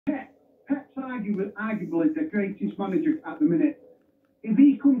arguably the greatest manager at the minute. If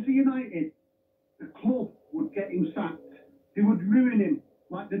he comes to United, the club would get him sacked. They would ruin him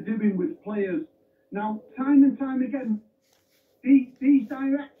like they're doing with players. Now, time and time again, these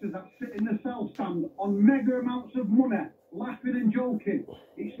directors that sit in the South Stand on mega amounts of money, laughing and joking.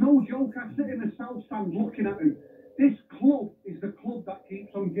 It's no joke. I sit in the South Stand looking at them. This club is the club that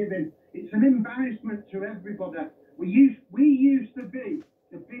keeps on giving. It's an embarrassment to everybody. We used to be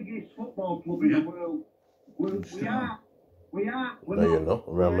the biggest football club in the world. We are. No, you're not.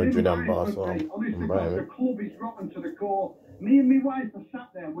 Real Madrid and Barcelona. Honestly, the club is rotten to the core. Me and my wife are sat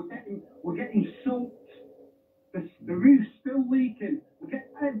there. We're getting soaked. The roof's still leaking.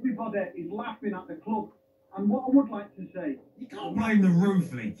 Everybody is laughing at the club. And what I would like to say, you can't blame the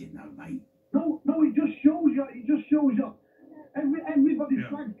roof leaking, though, mate. No, it just shows you. It just shows you. Everybody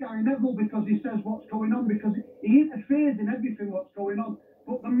flags Gary Neville because he says what's going on, because he interferes in everything what's going on.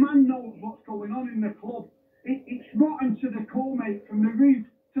 But the man knows what's going on in the club. It's rotten to the core, mate, from the roof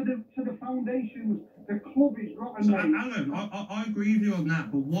to the foundations. The club is rotten, so, mate. Alan, I agree with you on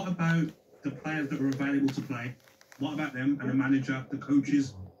that, but what about the players that are available to play? What about them and the manager, the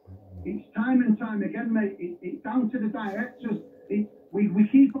coaches? It's time and time again, mate. It's down to the directors. We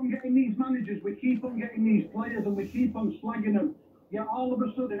keep on getting these managers, we keep on getting these players, and we keep on slagging them. Yet all of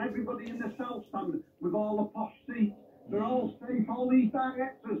a sudden, everybody in the South Stand with all the posh seats, they're all safe, all these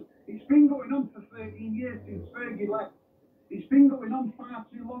directors. It's been going on for 13 years since Fergie left. It's been going on far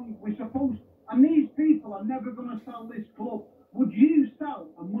too long. We're supposed, and these people are never going to sell this club. Would you sell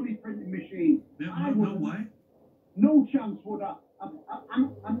a money printing machine? Yeah, no way. No chance would I.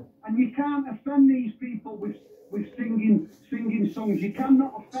 And you can't offend these people with singing songs. You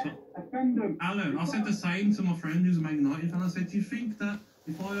cannot offend them. Alan, I said the same to my friend who's a Man United fan. I said, do you think that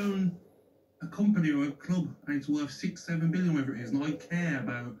if I own a company or a club and it's worth 6-7 billion, whatever it is, and I care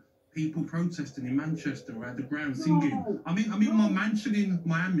about people protesting in Manchester or at the ground singing? I'm in my mansion in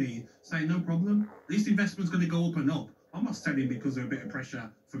Miami saying no problem. This investment's going to go up and up. I'm not selling because of a bit of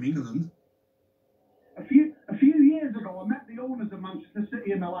pressure from England. A few years ago, I met the owners of Manchester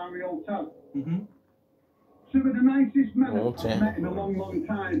City in the Lowry Hotel. Some of the nicest men I've met in a long, long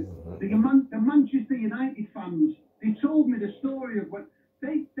time. The Manchester United fans, they told me the story of when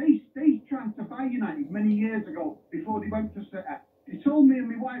they tried to buy United many years ago before they went to City. They told me and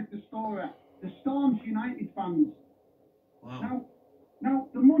my wife the story. The staunch United fans. Wow. Now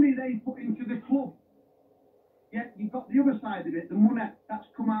the money they put into the club. Yeah, you've got the other side of it, the money that's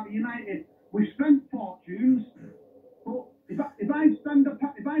come out of United. We've spent fortunes, but if I spend a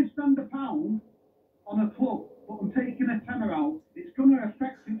pound on a club, but I'm taking a tenner out, it's going to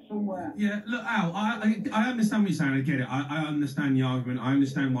affect it somewhere. Yeah, look, Al, I understand what you're saying. I get it. I understand the argument. I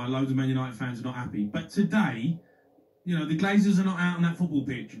understand why loads of Man United fans are not happy. But today, you know, the Glazers are not out on that football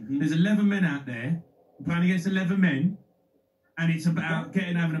pitch. There's 11 men out there playing against 11 men. And it's about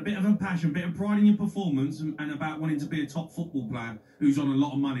having a bit of a passion, a bit of pride in your performance, and about wanting to be a top football player who's on a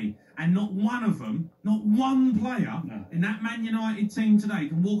lot of money. And not one of them, not one player in that Man United team today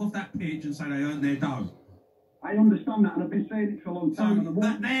can walk off that pitch and say they earned their dough. I understand that, and I've been saying it for a long time.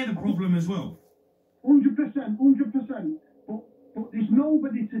 So they're the problem as well. 100%. But there's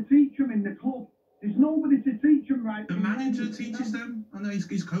nobody to teach them in the club. There's nobody to teach them right. The manager teaches them, and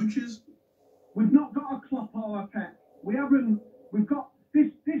his coaches. We've not got a Klopp or a Pep. We haven't. We've got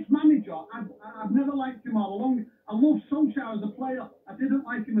this manager. I've never liked him all along. I love Solskjaer as a player. I didn't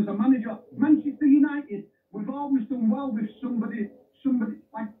like him as a manager. Manchester United, we've always done well with somebody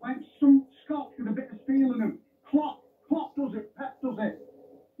like some Scots with a bit of steel in them. Klopp does it. Pep does it.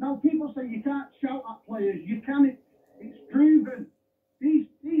 Now people say you can't shout at players. You can. It's proven. These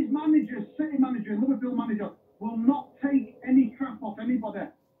managers, City manager, Liverpool manager, will not take any crap off anybody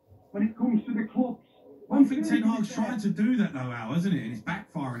when it comes to the clubs. I think Ten Hag's tried to do that though, Al, hasn't it? And it's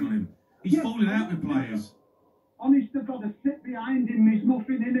backfiring on him. He's falling out with players. Honest to God, to sit behind him, there's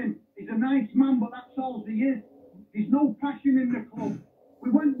nothing in him. He's a nice man, but that's all he is. There's no passion in the club.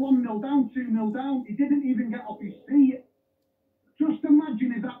 We went 1-0 down, 2-0 down. He didn't even get off his feet. Just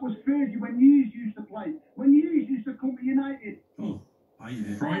imagine if that was Fergie when Hughes used to play. When Hughes used to come to United. Oh, I hate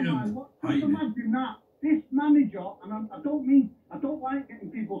it. Just imagine that. This manager, and I don't like getting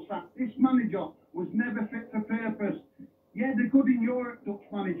people sacked. This manager was never fit for purpose. Yeah, they're good in Europe, Dutch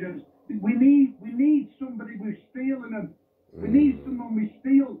managers. We need somebody with steel in them. We need someone with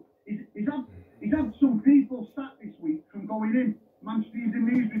steel. He's had some people sacked this week from going in, Manchester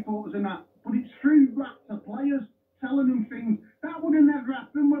news reporters and that. But it's through rats of players telling them things. That would have never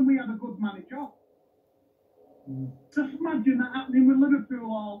happened when we had a good manager. Just imagine that happening with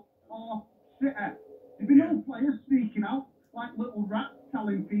Liverpool or City. There'd be no players speaking out like little rats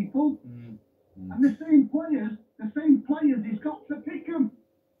telling people. And the same players, he's got to pick them.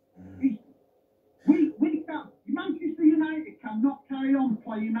 We can't, Manchester United cannot carry on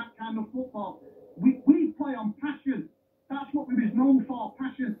playing that kind of football. We play on passion. That's what we was known for,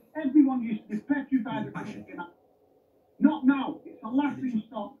 passion. Everyone used to be petrified of passion. Not now. It's the laughing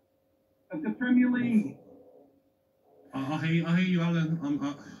stock of the Premier League. I hear you, Alan.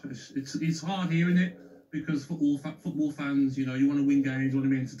 It's hard hearing it because football fans, you know, you want to win games, you want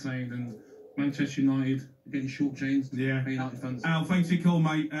to be entertained, and Manchester United are getting shortchanged. Yeah. United fans. Al, thanks for your call,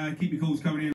 mate. Keep your calls coming in.